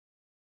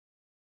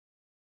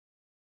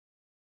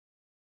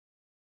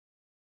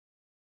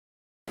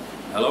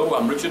Hello,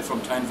 I'm Richard from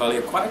Tyne Valley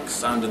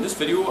Aquatics, and in this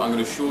video I'm going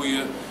to show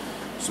you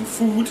some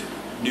food,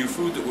 new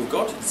food that we've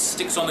got. It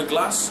sticks on the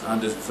glass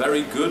and is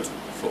very good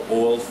for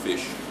all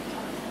fish.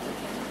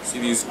 See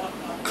these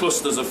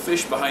clusters of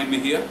fish behind me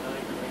here?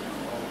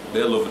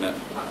 They're loving it.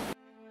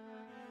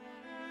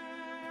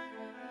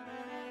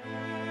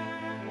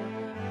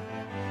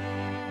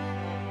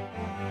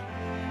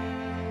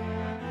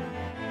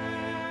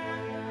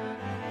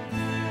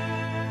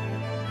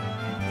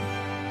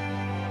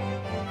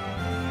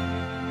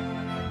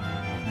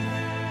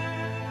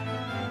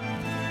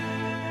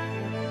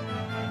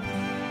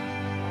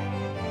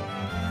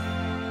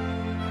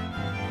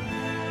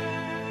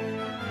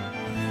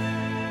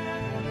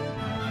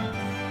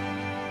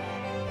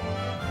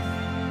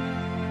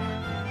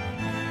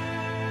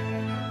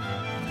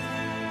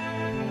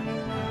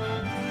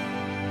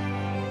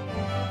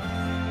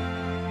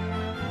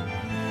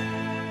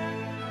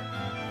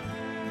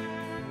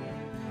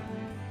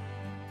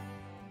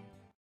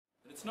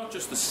 It's not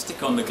just the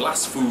stick on the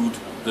glass food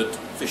that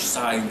fish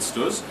science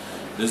does,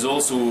 there's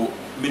also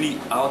mini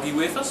algae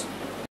wafers,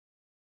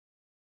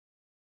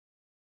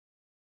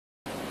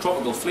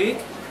 tropical flake,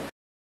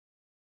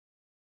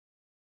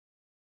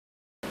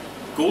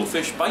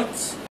 goldfish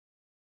bites,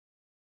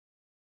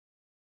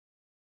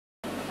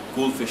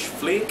 goldfish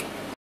flake,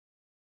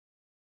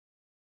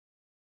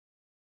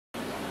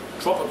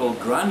 tropical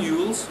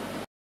granules,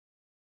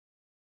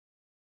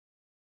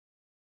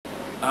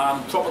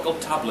 and tropical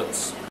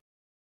tablets.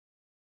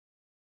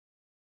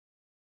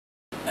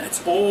 And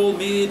it's all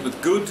made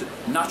with good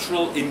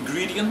natural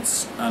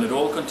ingredients, and it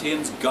all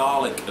contains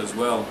garlic as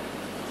well,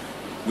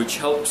 which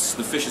helps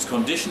the fish's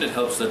condition, it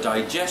helps their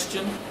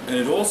digestion, and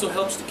it also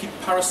helps to keep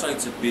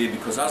parasites at bay,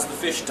 because as the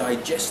fish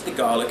digest the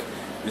garlic,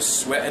 they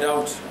sweat it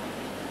out,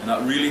 and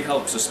that really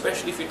helps,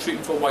 especially if you're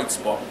treating for white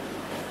spot.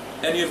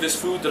 Any of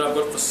this food that I've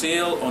got for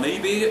sale on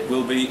eBay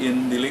will be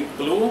in the link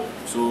below,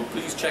 so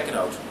please check it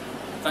out.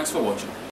 Thanks for watching.